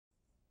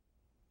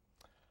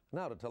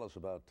Now to tell us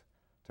about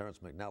Terrence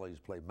McNally's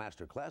play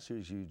Master Class,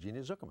 here's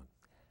Eugenia Zukerman.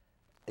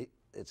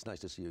 It's nice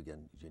to see you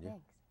again, Eugenia.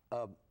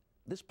 Thanks.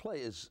 This play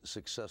is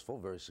successful,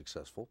 very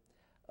successful,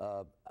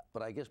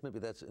 but I guess maybe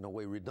that's in a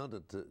way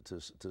redundant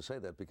to say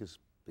that because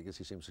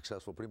he seems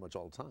successful pretty much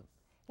all the time.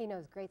 He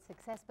knows great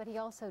success, but he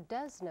also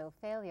does know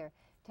failure.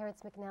 Terrence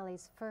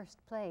McNally's first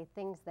play,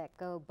 Things That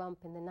Go Bump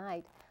in the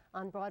Night,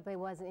 on Broadway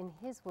was, in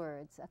his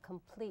words, a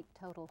complete,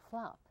 total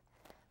flop.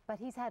 But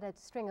he's had a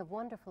string of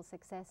wonderful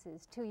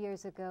successes. 2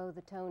 years ago,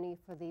 the Tony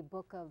for the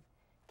book of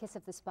Kiss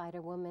of the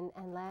Spider Woman,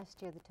 and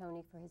last year the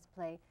Tony for his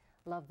play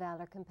Love,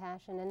 Valor,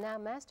 Compassion, and now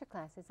Master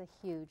Class is a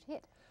huge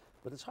hit.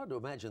 But it's hard to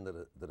imagine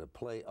that a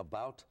play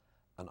about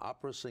an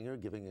opera singer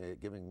giving a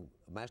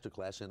master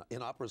class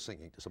in opera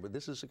singing to somebody.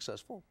 This is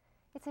successful.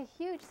 It's a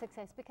huge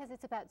success because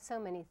it's about so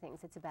many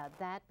things. It's about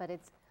that, but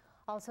it's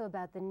also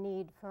about the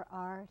need for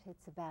art.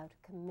 It's about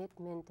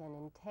commitment and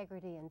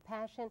integrity and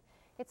passion.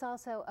 It's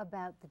also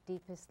about the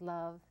deepest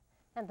love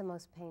and the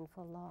most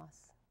painful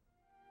loss.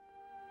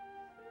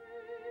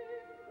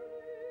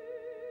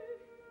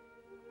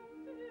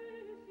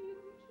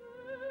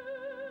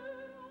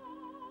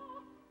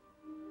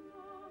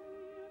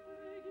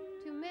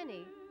 To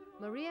many,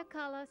 Maria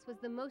Callas was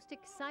the most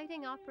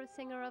exciting opera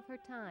singer of her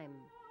time.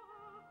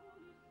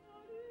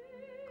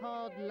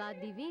 Called La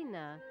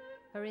Divina,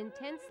 her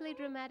intensely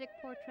dramatic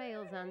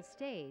portrayals on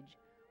stage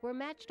were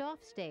matched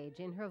off stage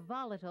in her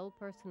volatile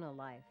personal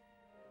life.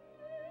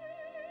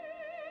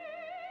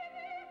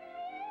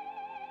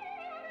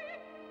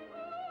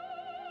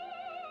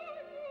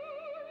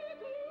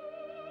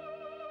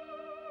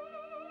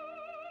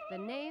 The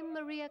name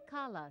Maria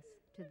Callas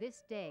to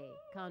this day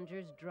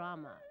conjures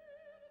drama.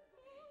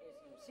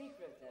 It's no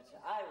secret that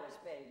I was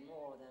paid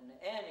more than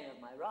any of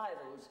my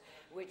rivals,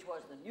 which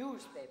was the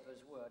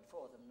newspaper's word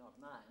for them, not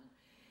mine.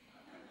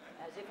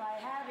 As if I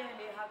had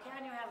any, how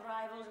can you have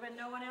rivals when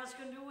no one else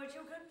can do what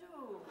you can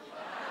do?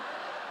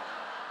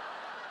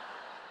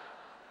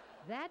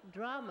 That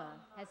drama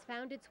has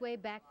found its way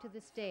back to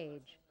the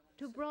stage,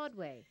 to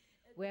Broadway,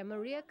 where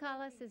Maria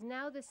Callas is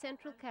now the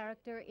central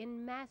character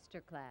in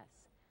Master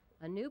Class,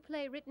 a new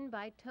play written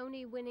by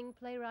Tony-winning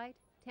playwright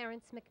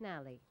Terrence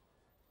McNally.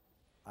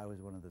 I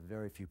was one of the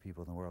very few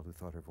people in the world who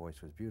thought her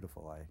voice was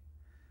beautiful.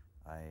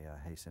 I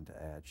hasten to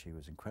add, she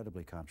was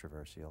incredibly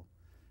controversial.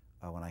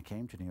 When I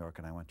came to New York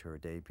and I went to her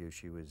debut,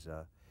 she was,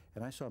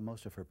 and I saw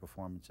most of her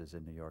performances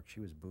in New York, she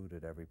was booed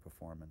at every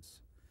performance.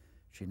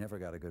 She never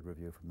got a good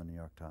review from the New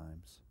York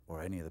Times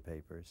or any of the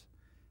papers.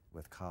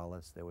 With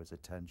Callas, there was a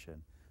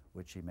tension.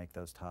 Would she make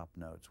those top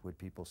notes? Would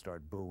people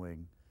start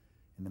booing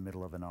in the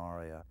middle of an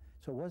aria?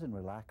 So it wasn't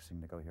relaxing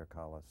to go hear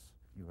Callas.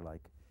 You were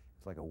like,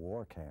 it's like a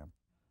war camp.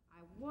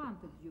 I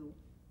wanted you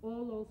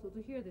all also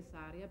to hear this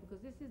aria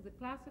because this is the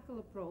classical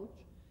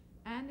approach,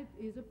 and it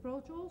is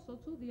approach also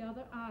to the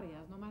other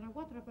arias, no matter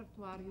what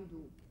repertoire you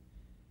do.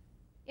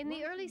 In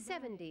the early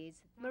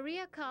 70s,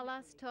 Maria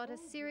Callas taught a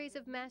series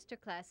of master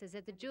classes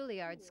at the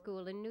Juilliard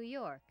School in New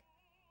York.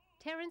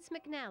 Terrence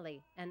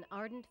McNally, an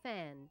ardent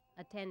fan,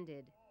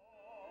 attended.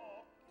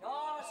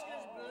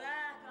 Tosca's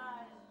black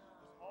eyes.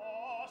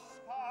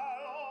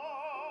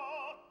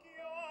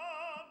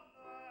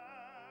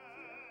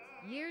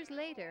 Years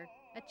later,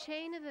 a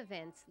chain of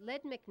events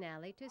led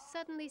McNally to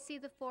suddenly see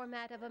the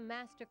format of a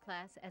master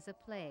class as a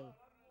play.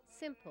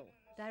 Simple,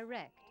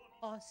 direct,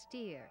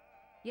 austere,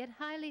 yet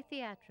highly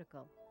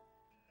theatrical.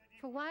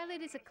 For while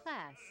it is a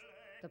class,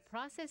 the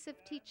process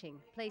of teaching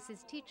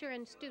places teacher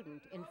and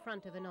student in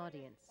front of an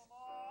audience.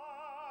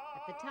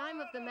 At the time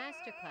of the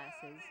master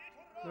classes,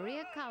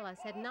 Maria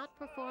Callas had not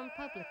performed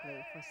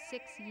publicly for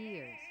 6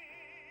 years.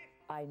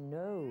 I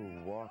know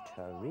what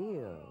her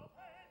real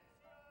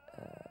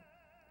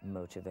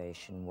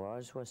motivation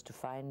was to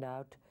find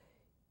out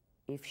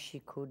if she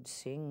could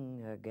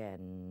sing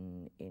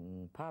again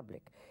in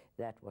public.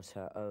 That was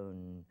her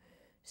own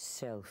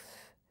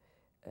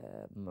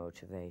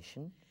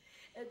self-motivation.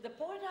 The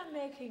point I'm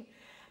making,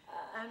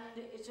 and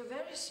it's a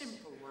very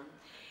simple one,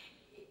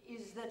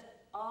 is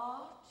that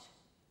art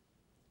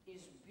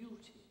is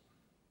beauty.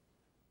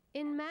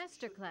 In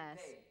Master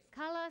Class,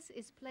 Callas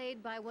is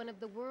played by one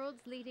of the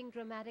world's leading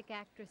dramatic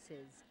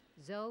actresses,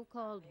 Zoe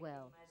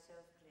Caldwell.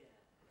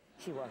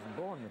 She wasn't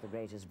born with the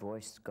greatest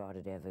voice God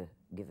had ever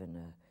given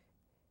a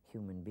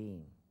human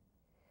being.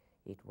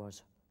 It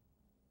was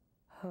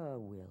her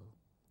will,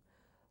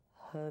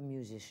 her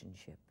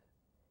musicianship,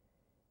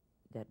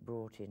 that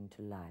brought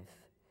into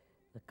life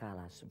the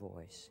Callas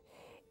voice.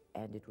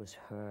 And it was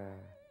her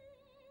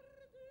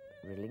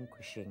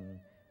relinquishing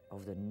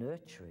of the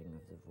nurturing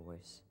of the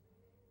voice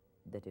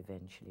that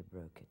eventually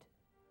broke it.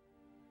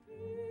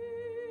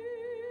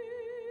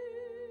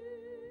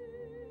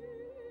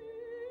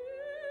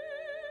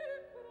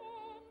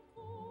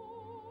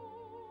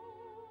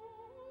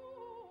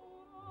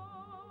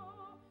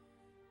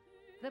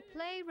 The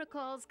play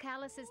recalls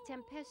Callas's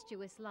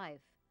tempestuous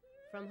life,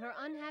 from her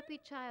unhappy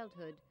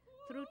childhood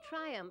through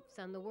triumphs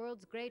on the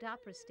world's great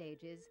opera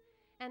stages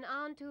and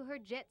on to her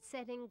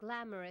jet-setting,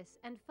 glamorous,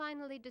 and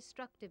finally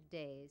destructive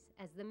days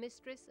as the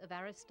mistress of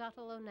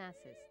Aristotle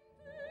Onassis.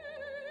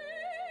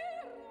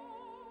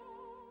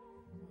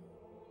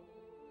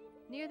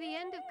 Near the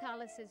end of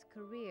Callas's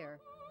career,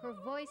 her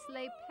voice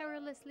lay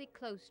perilously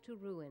close to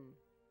ruin.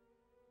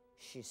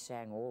 She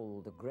sang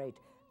all the great,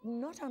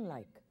 not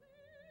unlike,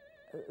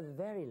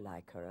 very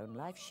like her own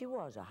life. She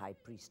was a high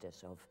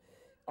priestess of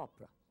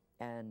opera,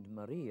 and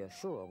Maria,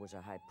 sure, was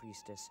a high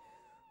priestess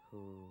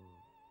who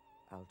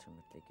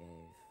ultimately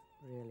gave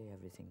really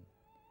everything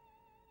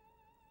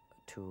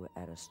to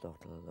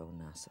Aristotle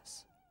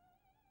Onassis.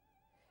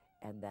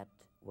 And that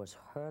was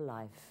her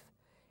life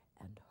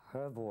and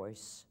her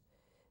voice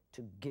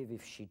to give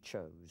if she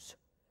chose.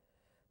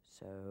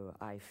 So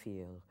I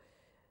feel,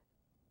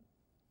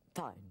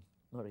 fine,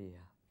 Maria,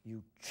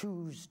 you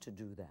choose to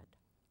do that.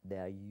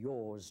 They're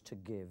yours to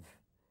give.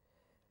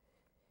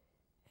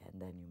 And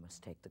then you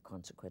must take the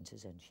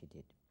consequences, and she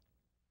did.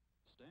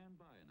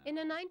 In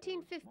a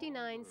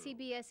 1959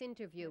 CBS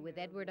interview with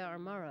Edward R.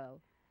 Murrow,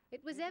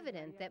 it was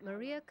evident that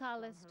Maria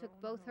Callas took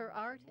both her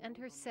art and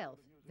herself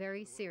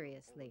very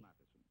seriously.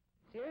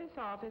 Serious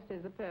artist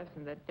is a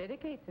person that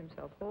dedicates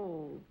himself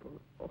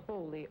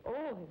wholly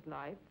all his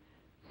life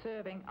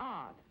serving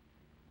art,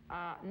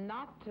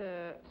 not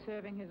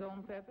serving his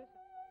own purpose.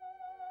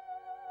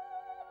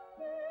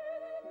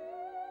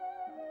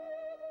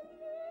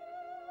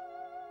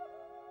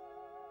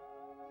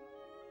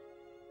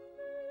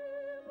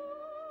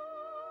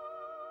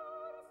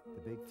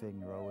 The big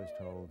thing you're always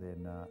told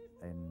in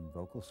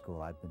vocal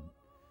school,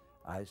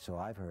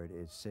 I've heard,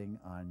 is sing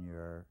on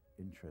your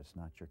interest,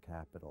 not your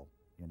capital.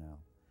 You know,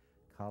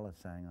 Callas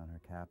sang on her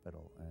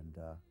capital, and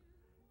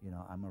you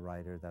know, I'm a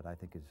writer that I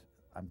think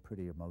I'm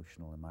pretty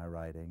emotional in my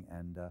writing,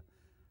 and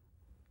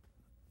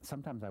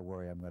sometimes I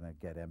worry I'm going to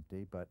get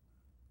empty, but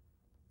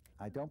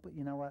I don't. But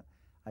you know what?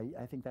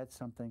 I think that's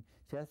something.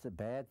 See, that's a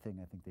bad thing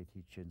I think they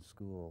teach in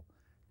school.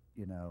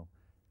 You know,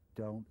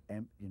 don't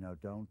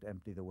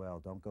empty the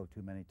well. Don't go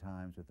too many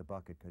times with the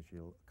bucket because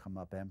you'll come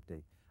up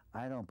empty.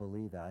 I don't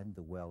believe that. I think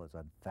the well is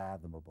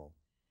unfathomable.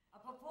 A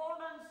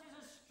performance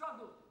is a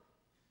struggle.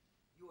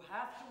 You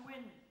have to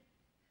win.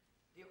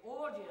 The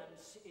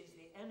audience is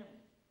the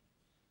enemy.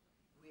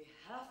 We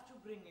have to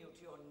bring you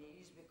to your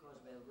knees because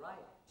we're right.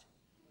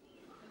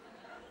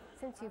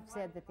 Since you've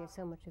said that there's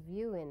so much of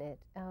you in it,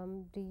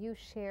 do you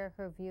share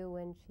her view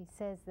when she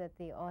says that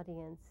the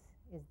audience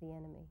is the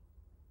enemy?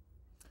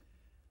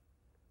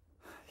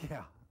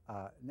 Yeah,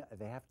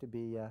 they have to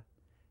be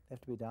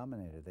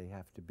dominated. They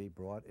have to be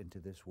brought into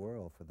this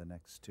world for the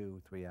next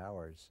 2-3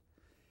 hours.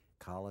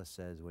 Callas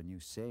says, when you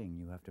sing,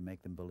 you have to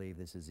make them believe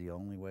this is the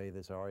only way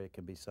this aria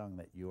can be sung,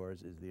 that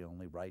yours is the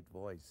only right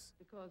voice.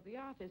 Because the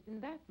artist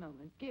in that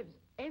moment gives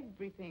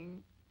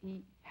everything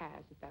he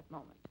has at that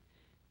moment.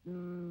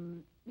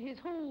 His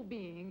whole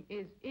being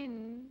is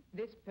in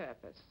this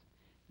purpose.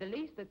 The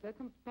least that the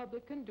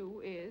public can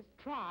do is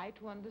try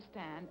to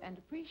understand and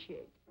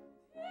appreciate.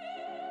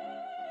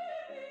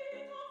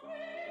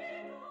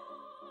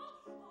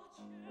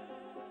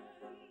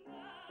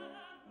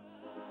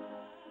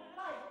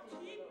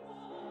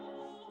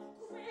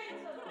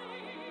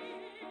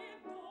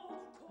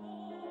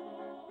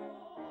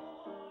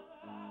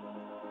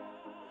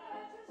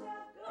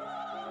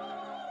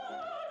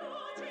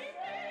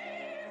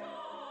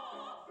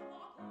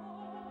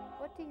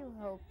 What do you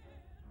hope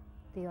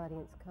the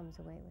audience comes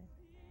away with?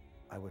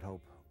 I would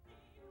hope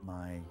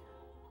my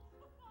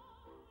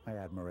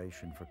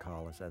admiration for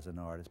Callas as an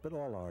artist, but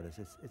all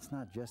artists, it's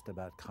not just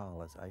about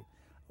Callas. I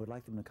would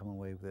like them to come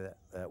away with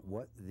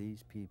what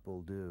these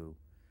people do,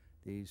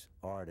 these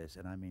artists,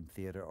 and I mean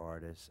theater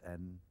artists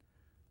and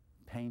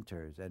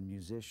painters and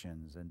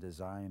musicians and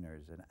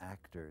designers and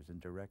actors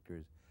and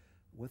directors,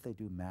 what they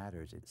do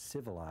matters. It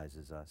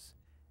civilizes us.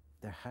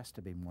 There has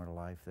to be more to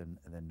life than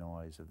the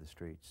noise of the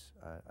streets.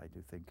 I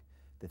do think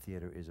the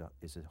theater is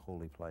a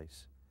holy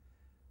place.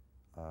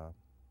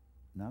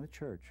 Not a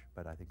church,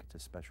 but I think it's a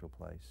special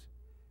place.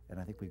 And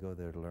I think we go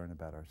there to learn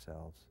about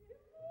ourselves.